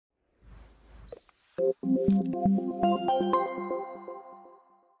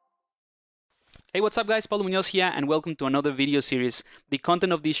Hey, what's up guys, Paulo Munoz here and welcome to another video series. The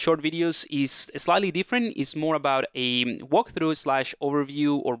content of these short videos is slightly different. It's more about a walkthrough slash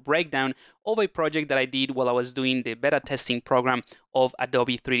overview or breakdown of a project that I did while I was doing the beta testing program of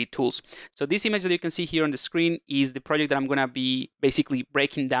Adobe 3D tools. So this image that you can see here on the screen is the project that I'm gonna be basically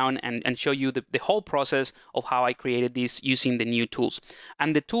breaking down and show you the whole process of how I created this using the new tools.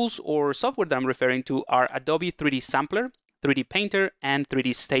 And the tools or software that I'm referring to are Adobe 3D Sampler, 3D Painter, and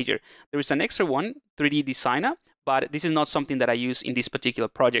 3D Stager. There is an extra one, 3D Designer, but this is not something that I use in this particular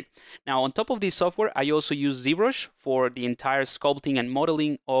project. Now, on top of this software, I also use ZBrush for the entire sculpting and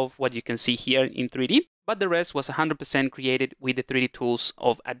modeling of what you can see here in 3D, but the rest was 100% created with the 3D tools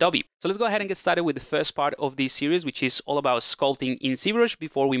of Adobe. So let's go ahead and get started with the first part of this series, which is all about sculpting in ZBrush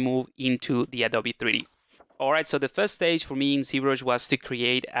before we move into the Adobe 3D. Alright, so the first stage for me in ZBrush was to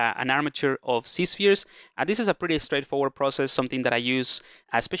create an armature of Z-spheres. This is a pretty straightforward process, something that I use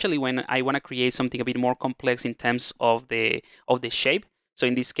especially when I want to create something a bit more complex in terms of the shape. So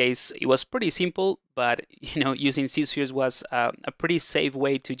in this case, it was pretty simple, but using Z-spheres was a pretty safe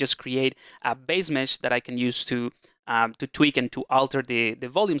way to just create a base mesh that I can use to tweak and to alter the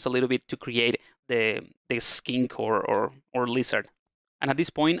volumes a little bit to create the skink or lizard. And at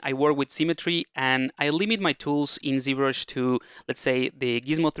this point, I work with symmetry and I limit my tools in ZBrush to, let's say, the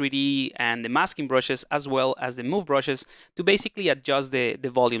Gizmo 3D and the masking brushes, as well as the move brushes, to basically adjust the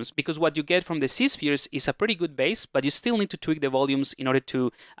volumes. Because what you get from the Z-spheres is a pretty good base, but you still need to tweak the volumes in order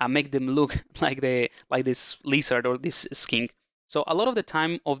to make them look like this lizard or this skink. So a lot of the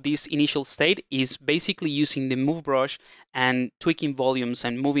time of this initial state is basically using the move brush and tweaking volumes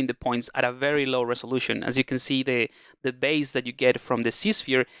and moving the points at a very low resolution. As you can see, the base that you get from the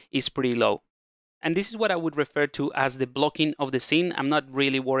Z-sphere is pretty low. And this is what I would refer to as the blocking of the scene. I'm not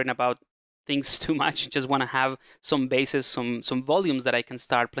really worrying about things too much, just want to have some bases, some volumes that I can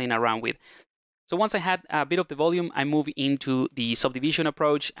start playing around with. So once I had a bit of the volume, I move into the subdivision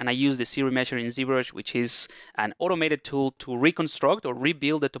approach and I use the Series Mesher in ZBrush, which is an automated tool to reconstruct or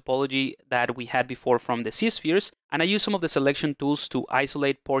rebuild the topology that we had before from the Z-spheres. And I use some of the selection tools to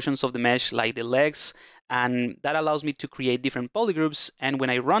isolate portions of the mesh like the legs, and that allows me to create different polygroups. And when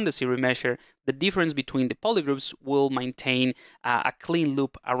I run the Series Mesher, the difference between the polygroups will maintain a clean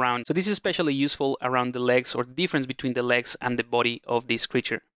loop around. So this is especially useful around the legs or the difference between the legs and the body of this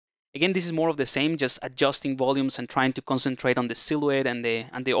creature. Again, this is more of the same, just adjusting volumes and trying to concentrate on the silhouette and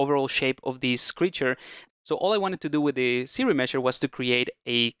the overall shape of this creature. So all I wanted to do with the Series Mesher was to create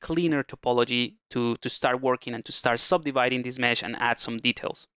a cleaner topology to start working and to start subdividing this mesh and add some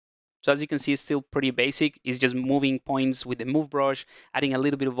details. So as you can see, it's still pretty basic. It's just moving points with the move brush, adding a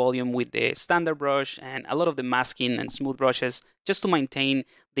little bit of volume with the standard brush, and a lot of the masking and smooth brushes just to maintain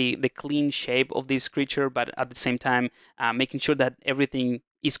the clean shape of this creature, but at the same time, making sure that everything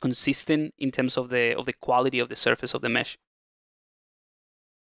is consistent in terms of the quality of the surface of the mesh.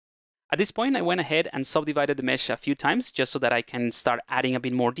 At this point, I went ahead and subdivided the mesh a few times just so that I can start adding a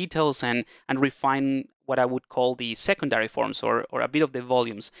bit more details and refine what I would call the secondary forms or a bit of the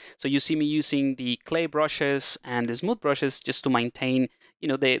volumes. So you see me using the clay brushes and the smooth brushes just to maintain,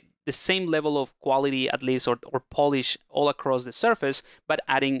 the same level of quality at least or polish all across the surface, but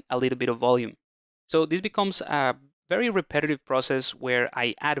adding a little bit of volume. So this becomes a very repetitive process where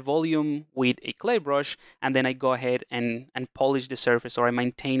I add volume with a clay brush and then I go ahead and polish the surface, or I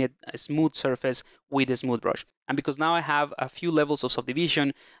maintain it a smooth surface with a smooth brush. And because now I have a few levels of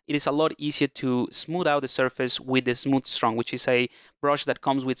subdivision, it is a lot easier to smooth out the surface with the Smooth Strong, which is a brush that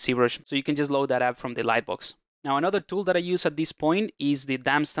comes with ZBrush. So you can just load that up from the Lightbox. Now, another tool that I use at this point is the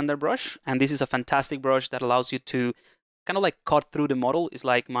Damn Standard brush. And this is a fantastic brush that allows you to kind of like cut through the model. It's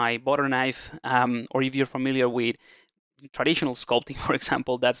like my butter knife, or if you're familiar with traditional sculpting, for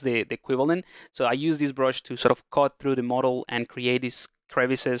example, that's the equivalent. So I use this brush to sort of cut through the model and create these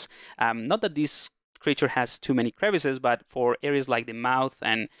crevices. Not that this creature has too many crevices, but for areas like the mouth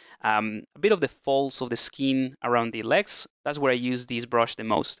and a bit of the folds of the skin around the legs, that's where I use this brush the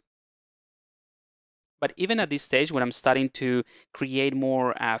most. But even at this stage, when I'm starting to create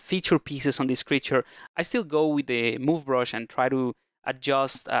more feature pieces on this creature, I still go with the move brush and try to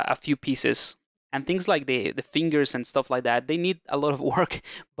adjust a few pieces. And things like the fingers and stuff like that, they need a lot of work.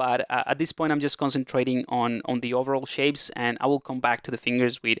 But at this point, I'm just concentrating on the overall shapes, and I will come back to the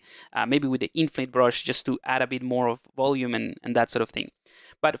fingers with maybe with the inflate brush just to add a bit more of volume and that sort of thing.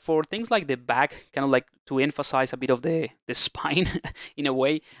 But for things like the back, kind of like to emphasize a bit of the spine in a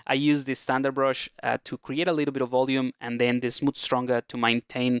way, I use this standard brush to create a little bit of volume, and then the Smooth Stronger to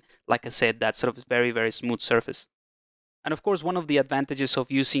maintain, like I said, that sort of very, very smooth surface. And of course, one of the advantages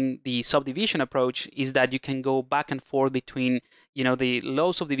of using the subdivision approach is that you can go back and forth between, the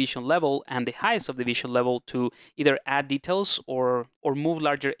low subdivision level and the high subdivision level to either add details or move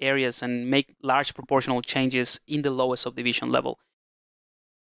larger areas and make large proportional changes in the lowest subdivision level.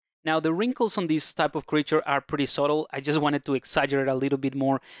 Now, the wrinkles on this type of creature are pretty subtle. I just wanted to exaggerate a little bit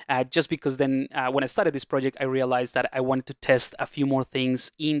more, just because then when I started this project, I realized that I wanted to test a few more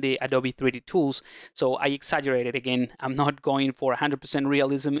things in the Adobe 3D tools. So I exaggerated again. I'm not going for 100%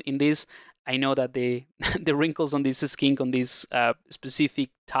 realism in this. I know that the the wrinkles on this skink on this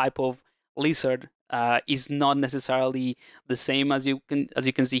specific type of lizard is not necessarily the same as you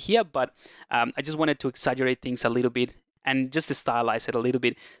can see here, but I just wanted to exaggerate things a little bit and just to stylize it a little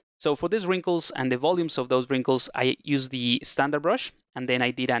bit. So for these wrinkles and the volumes of those wrinkles, I used the standard brush, and then I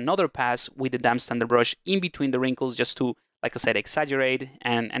did another pass with the damp standard brush in between the wrinkles just to, like I said, exaggerate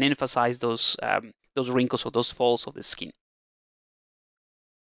and emphasize those wrinkles or those folds of the skin.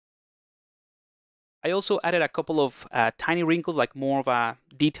 I also added a couple of tiny wrinkles, like more of a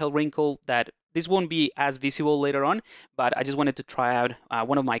detail wrinkle that this won't be as visible later on, but I just wanted to try out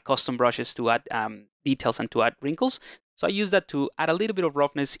one of my custom brushes to add details and to add wrinkles. So I use that to add a little bit of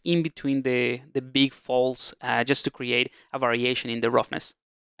roughness in between the big folds, just to create a variation in the roughness.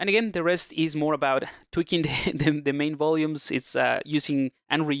 And again, the rest is more about tweaking the main volumes. It's using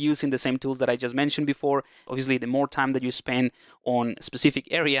and reusing the same tools that I just mentioned before. Obviously, the more time that you spend on a specific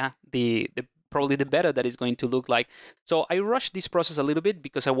area, probably the better that it's going to look like. So I rushed this process a little bit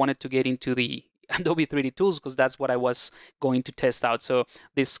because I wanted to get into the Adobe 3D tools because that's what I was going to test out. So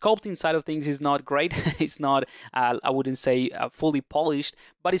the sculpting side of things is not great. It's not, I wouldn't say fully polished,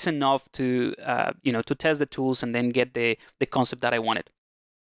 but it's enough to, to test the tools and then get the concept that I wanted.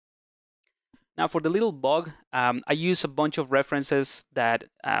 Now for the little bug, I use a bunch of references that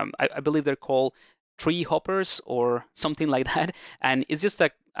I believe they're called tree hoppers or something like that. And it's just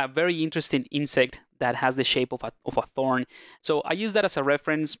a very interesting insect that has the shape of a thorn. So I use that as a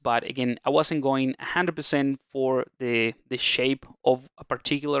reference, but again, I wasn't going 100% for the shape of a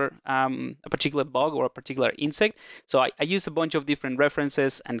particular bug or a particular insect. So I used a bunch of different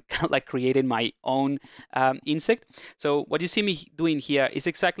references and kind of like created my own insect. So what you see me doing here is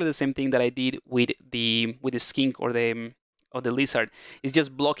exactly the same thing that I did with the skink or the lizard. It's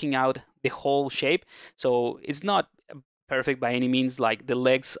just blocking out the whole shape. So it's not perfect by any means. Like the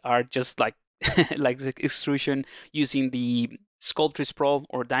legs are just like like the extrusion using the Sculptris Pro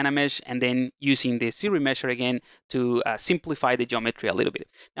or Dynamesh, and then using the ZBrush again to simplify the geometry a little bit.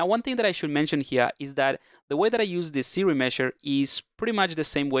 Now, one thing that I should mention here is that the way that I use the ZBrush is pretty much the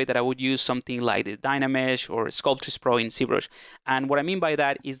same way that I would use something like the Dynamesh or Sculptris Pro in ZBrush. And what I mean by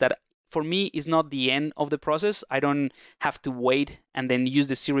that is that for me, it's not the end of the process. I don't have to wait and then use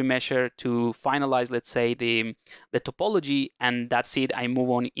the ZBrush to finalize, let's say, the topology, and that's it. I move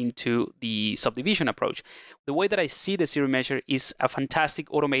on into the subdivision approach. The way that I see the ZBrush is a fantastic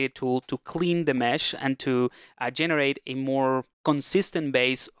automated tool to clean the mesh and to generate a more consistent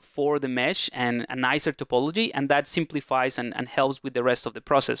base for the mesh and a nicer topology, and that simplifies and helps with the rest of the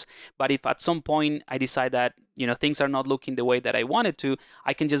process. But if at some point I decide that things are not looking the way that I wanted to,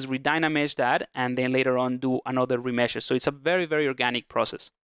 I can just redynamesh that and then later on do another remesh. So it's a very, very organic process.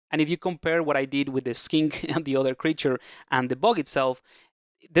 And if you compare what I did with the skink and the other creature and the bug itself,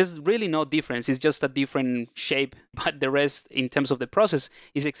 there's really no difference. It's just a different shape, but the rest in terms of the process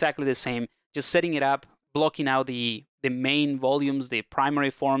is exactly the same. Just setting it up, blocking out the main volumes, the primary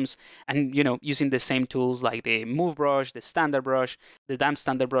forms, and using the same tools like the move brush, the standard brush, the damp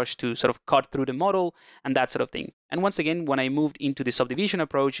standard brush to sort of cut through the model and that sort of thing. And once again, when I moved into the subdivision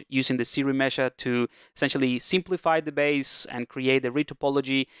approach, using the ZBrush to essentially simplify the base and create the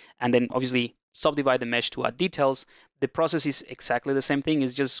retopology, and then obviously subdivide the mesh to add details, the process is exactly the same thing.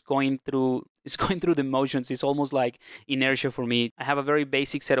 It's just going through the motions. It's almost like inertia for me. I have a very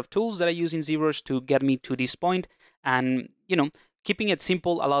basic set of tools that I use in ZBrush to get me to this point, and keeping it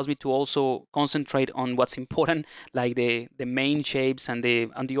simple allows me to also concentrate on what's important, like the main shapes and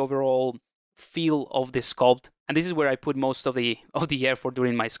the overall feel of the sculpt. And this is where I put most of the effort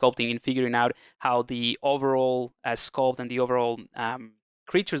during my sculpting, in figuring out how the overall sculpt and the overall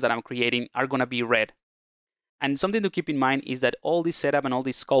creatures that I'm creating are going to be read. And something to keep in mind is that all this setup and all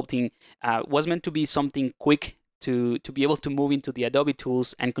this sculpting was meant to be something quick to be able to move into the Adobe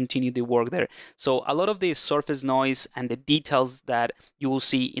tools and continue the work there. So a lot of the surface noise and the details that you will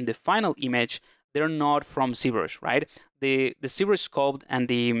see in the final image, they're not from ZBrush, right? The ZBrush sculpt and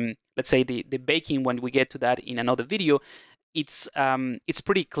the, let's say, the baking, when we get to that in another video, it's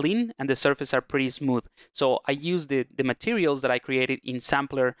pretty clean and the surfaces are pretty smooth. So I use the materials that I created in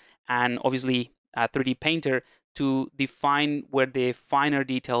Sampler and obviously 3D Painter to define where the finer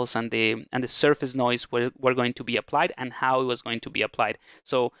details and the surface noise were going to be applied and how it was going to be applied.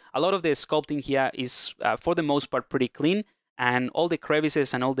 So a lot of the sculpting here is for the most part pretty clean, and all the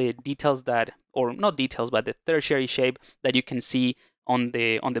crevices and all the details that, or not details, but the tertiary shape that you can see on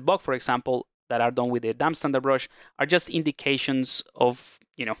the bug, for example, that are done with the damp standard brush, are just indications of,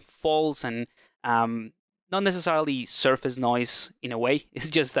 you know, falls and not necessarily surface noise in a way. It's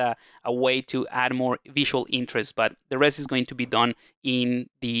just a way to add more visual interest, but the rest is going to be done in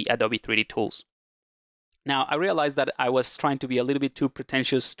the Adobe 3D tools. Now, I realized that I was trying to be a little bit too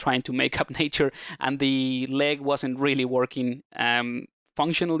pretentious, trying to make up nature, and the leg wasn't really working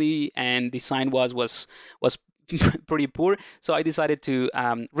functionally, and design was pretty poor. So I decided to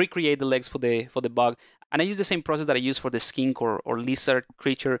recreate the legs for the bug. And I used the same process that I used for the skink or lizard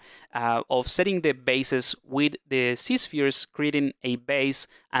creature of setting the bases with the C-spheres, creating a base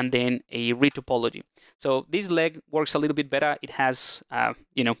and then a retopology. So this leg works a little bit better. It has,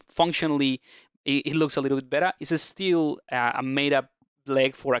 you know, functionally, it looks a little bit better. It's still a made-up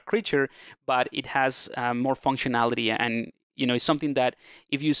leg for a creature, but it has more functionality, and you know, it's something that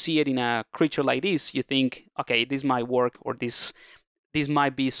if you see it in a creature like this, you think, okay, this might work, or this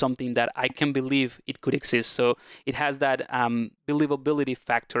might be something that I can believe it could exist. So it has that believability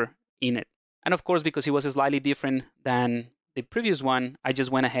factor in it. And of course, because it was slightly different than the previous one, I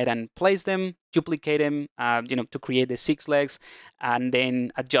just went ahead and placed them, duplicate them, you know, to create the 6 legs, and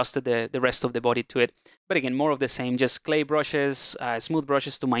then adjusted the rest of the body to it. But again, more of the same, just clay brushes, smooth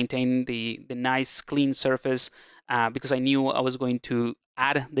brushes to maintain the nice clean surface, because I knew I was going to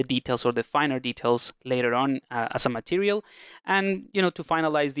add the details or the finer details later on as a material. And you know, to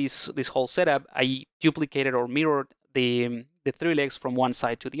finalize this whole setup, I duplicated or mirrored the 3 legs from one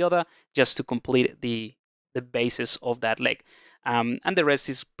side to the other, just to complete the basis of that leg. And the rest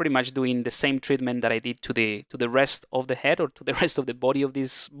is pretty much doing the same treatment that I did to the rest of the head or to the rest of the body of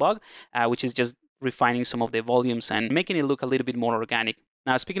this bug, which is just refining some of the volumes and making it look a little bit more organic.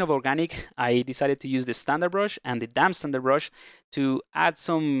 Now, speaking of organic, I decided to use the standard brush and the damp standard brush to add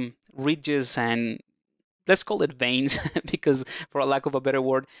some ridges and, let's call it veins, because for a lack of a better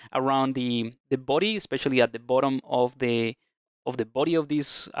word, around the body, especially at the bottom of the body of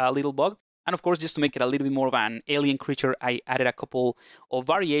this little bug. And of course, just to make it a little bit more of an alien creature, I added a couple of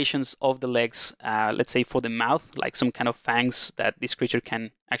variations of the legs, let's say for the mouth, like some kind of fangs that this creature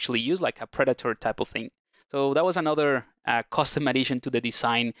can actually use, like a predator type of thing. So that was another custom addition to the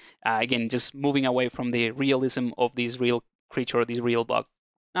design. Again, just moving away from the realism of this real creature, this real bug.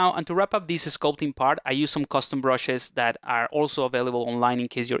 Now, and to wrap up this sculpting part, I use some custom brushes that are also available online in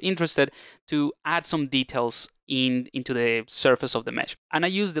case you're interested, to add some details into the surface of the mesh. And I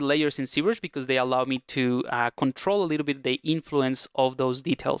use the layers in ZBrush because they allow me to control a little bit the influence of those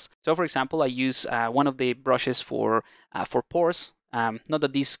details. So for example, I use one of the brushes for pores. Not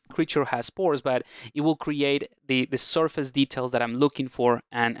that this creature has pores, but it will create the surface details that I'm looking for,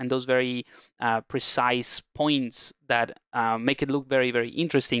 and those very precise points that make it look very, very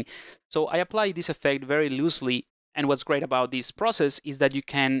interesting. So I apply this effect very loosely, and what's great about this process is that you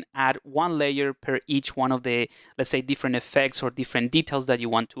can add one layer per each one of the, let's say, different effects or different details that you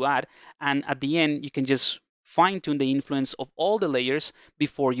want to add, and at the end you can just fine-tune the influence of all the layers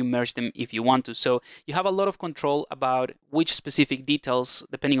before you merge them if you want to. So you have a lot of control about which specific details,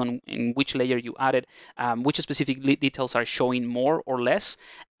 depending on in which layer you added, which specific details are showing more or less.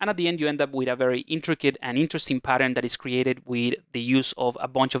 And at the end, you end up with a very intricate and interesting pattern that is created with the use of a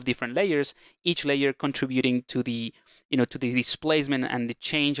bunch of different layers, each layer contributing to the, to the displacement and the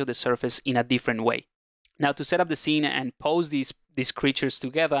change of the surface in a different way. Now, to set up the scene and pose these creatures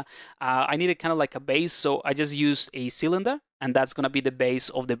together, I needed kind of like a base, so I just used a cylinder, and that's going to be the base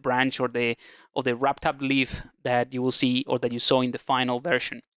of the branch or the wrapped up leaf that you will see or that you saw in the final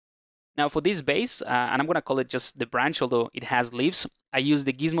version. Now for this base, and I'm going to call it just the branch, although it has leaves, I use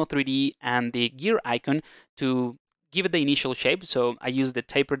the Gizmo 3D and the gear icon to give it the initial shape. So I use the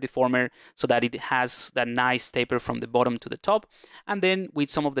taper deformer so that it has that nice taper from the bottom to the top. And then with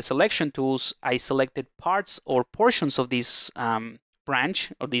some of the selection tools, I selected parts or portions of this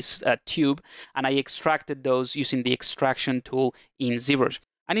branch or this tube, and I extracted those using the extraction tool in ZBrush.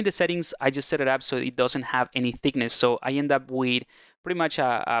 And in the settings, I just set it up so it doesn't have any thickness. So I end up with pretty much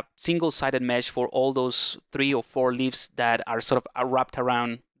a single-sided mesh for all those 3 or 4 leaves that are sort of wrapped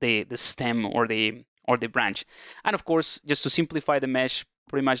around the stem or the branch. And of course, just to simplify the mesh,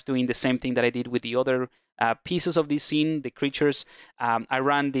 pretty much doing the same thing that I did with the other pieces of this scene, the creatures, I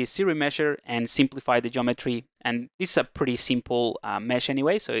ran the series mesher and simplified the geometry. And this is a pretty simple mesh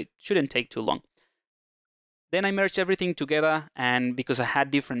anyway, so it shouldn't take too long. Then I merged everything together, and because I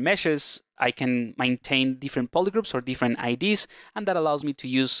had different meshes, I can maintain different polygroups or different IDs, and that allows me to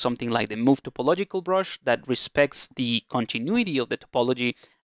use something like the Move Topological brush that respects the continuity of the topology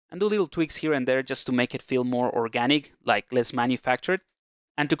and do little tweaks here and there just to make it feel more organic, like less manufactured.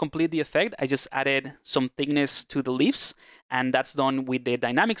 And to complete the effect, I just added some thickness to the leaves, and that's done with the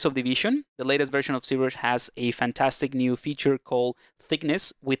dynamics of division. The latest version of ZBrush has a fantastic new feature called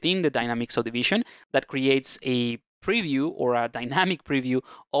thickness within the dynamics of division that creates a preview or a dynamic preview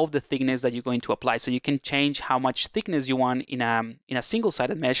of the thickness that you're going to apply. So you can change how much thickness you want in a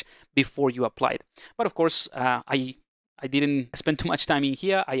single-sided mesh before you apply it. But of course, I didn't spend too much time in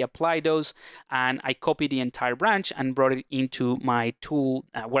here. I applied those and I copied the entire branch and brought it into my tool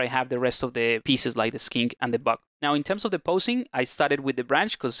where I have the rest of the pieces like the skink and the bug. Now, in terms of the posing, I started with the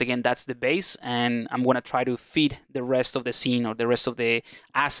branch because again, that's the base, and I'm gonna try to feed the rest of the scene or the rest of the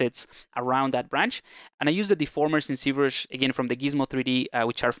assets around that branch. And I use the deformers in ZBrush, again, from the Gizmo 3D,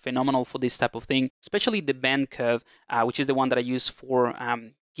 which are phenomenal for this type of thing, especially the bend curve, which is the one that I use for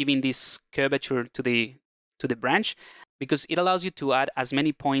giving this curvature to the branch, because it allows you to add as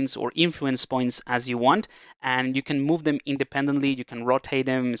many points or influence points as you want, and you can move them independently, you can rotate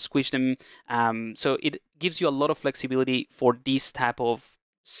them, squish them, so it gives you a lot of flexibility for this type of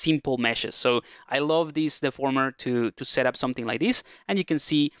simple meshes. So I love this deformer to set up something like this, and you can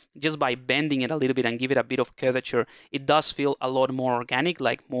see just by bending it a little bit and give it a bit of curvature, it does feel a lot more organic,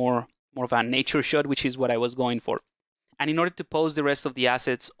 like more of a nature shot, which is what I was going for. And in order to pose the rest of the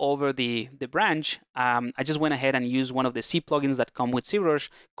assets over the branch, I just went ahead and used one of the C plugins that come with ZBrush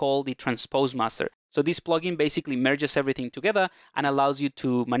called the Transpose Master. So this plugin basically merges everything together and allows you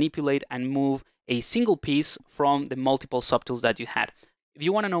to manipulate and move a single piece from the multiple subtools that you had. If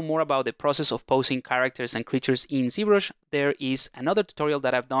you want to know more about the process of posing characters and creatures in ZBrush, there is another tutorial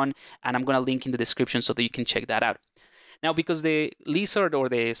that I've done, and I'm going to link in the description so that you can check that out. Now, because the lizard or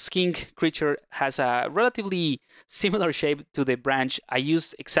the skink creature has a relatively similar shape to the branch, I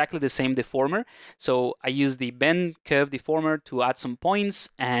used exactly the same deformer. So I used the bend curve deformer to add some points,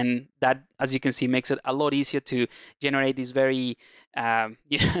 and that, as you can see, makes it a lot easier to generate this very,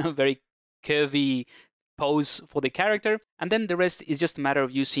 very curvy pose for the character. And then the rest is just a matter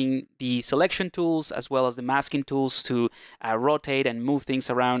of using the selection tools as well as the masking tools to rotate and move things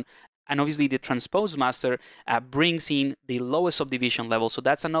around. And obviously the Transpose Master brings in the lowest subdivision level. So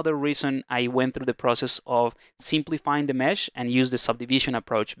that's another reason I went through the process of simplifying the mesh and use the subdivision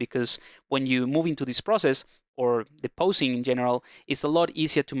approach, because when you move into this process, or the posing in general, it's a lot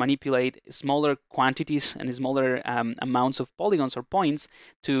easier to manipulate smaller quantities and smaller amounts of polygons or points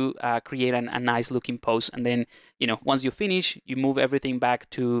to create a nice looking pose. And then, once you finish, you move everything back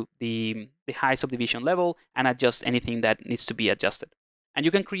to the high subdivision level and adjust anything that needs to be adjusted. And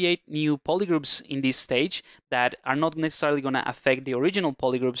you can create new polygroups in this stage that are not necessarily going to affect the original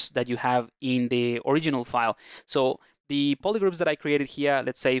polygroups that you have in the original file. So the polygroups that I created here,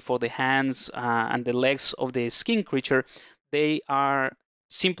 let's say for the hands and the legs of the skink creature, they are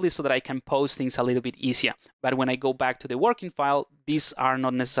simply so that I can pose things a little bit easier. But when I go back to the working file, these are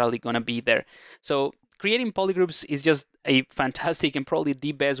not necessarily going to be there. So creating polygroups is just a fantastic and probably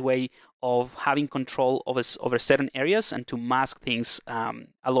the best way of having control over certain areas and to mask things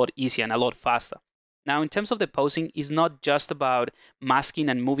a lot easier and a lot faster. Now, in terms of the posing, it's not just about masking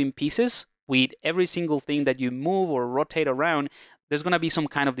and moving pieces. With every single thing that you move or rotate around, there's going to be some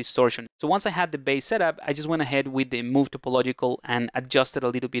kind of distortion. So once I had the base set up, I just went ahead with the Move Topological and adjusted a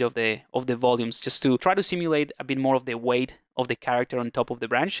little bit of the volumes just to try to simulate a bit more of the weight of the character on top of the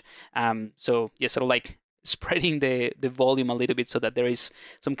branch. So yeah, sort of like spreading the volume a little bit so that there is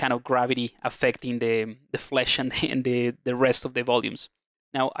some kind of gravity affecting the flesh and the rest of the volumes.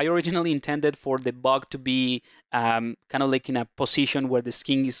 Now, I originally intended for the bug to be kind of like in a position where the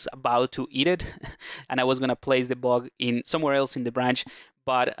skink is about to eat it, and I was going to place the bug in somewhere else in the branch.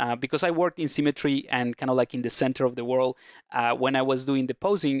 But because I worked in symmetry and kind of like in the center of the world, when I was doing the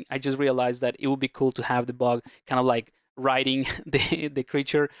posing, I just realized that it would be cool to have the bug kind of like riding the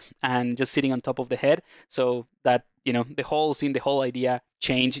creature and just sitting on top of the head, so that the whole scene, the whole idea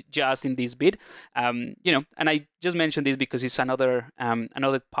changed just in this bit. And I just mentioned this because it's another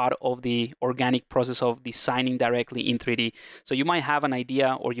part of the organic process of designing directly in 3D. So you might have an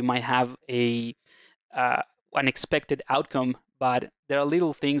idea or you might have an expected outcome, but there are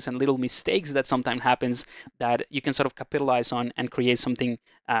little things and little mistakes that sometimes happens that you can sort of capitalize on and create something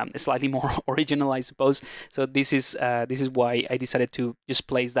slightly more original, I suppose. So this is why I decided to just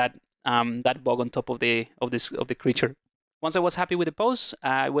place that bug on top of the creature. Once I was happy with the pose,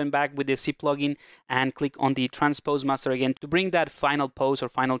 I went back with the Z plugin and click on the transpose master again to bring that final pose or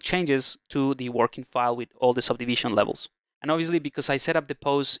final changes to the working file with all the subdivision levels. And obviously, because I set up the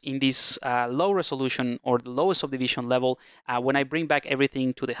pose in this low resolution or the lowest subdivision level, when I bring back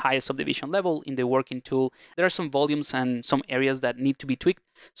everything to the highest subdivision level in the working tool, there are some volumes and some areas that need to be tweaked.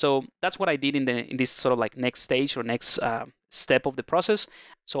 So that's what I did in this sort of like next stage or next step of the process.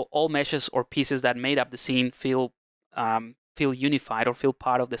 So all meshes or pieces that made up the scene feel unified or feel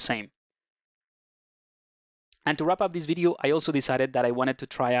part of the same. And to wrap up this video, I also decided that I wanted to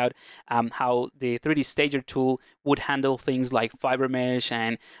try out how the 3D Stager tool would handle things like fiber mesh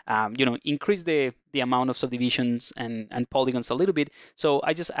and increase the amount of subdivisions and polygons a little bit. So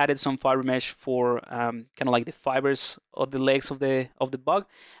I just added some fiber mesh for kind of like the fibers of the legs of the bug,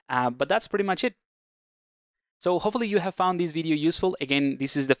 but that's pretty much it. So hopefully you have found this video useful. Again,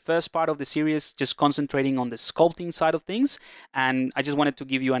 this is the first part of the series, just concentrating on the sculpting side of things. And I just wanted to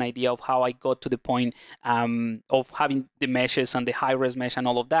give you an idea of how I got to the point of having the meshes and the high-res mesh and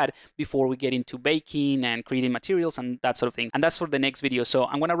all of that before we get into baking and creating materials and that sort of thing. And that's for the next video. So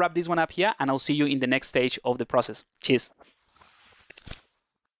I'm going to wrap this one up here, and I'll see you in the next stage of the process. Cheers.